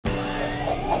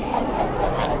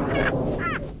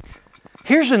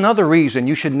Here's another reason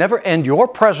you should never end your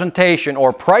presentation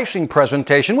or pricing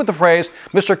presentation with the phrase,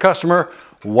 Mr. Customer,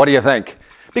 what do you think?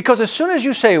 Because as soon as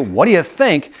you say, what do you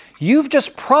think, you've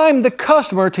just primed the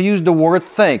customer to use the word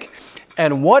think.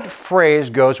 And what phrase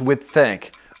goes with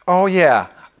think? Oh yeah,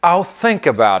 I'll think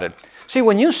about it. See,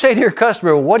 when you say to your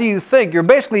customer, what do you think? You're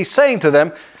basically saying to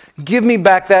them, give me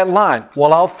back that line.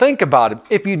 Well, I'll think about it.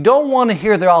 If you don't want to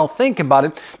hear that I'll think about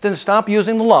it, then stop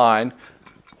using the line,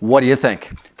 what do you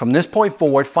think? From this point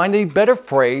forward, find a better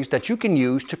phrase that you can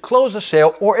use to close the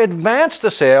sale or advance the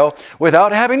sale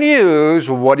without having to use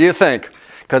what do you think?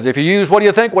 Because if you use what do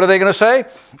you think, what are they going to say?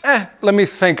 Let me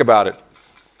think about it.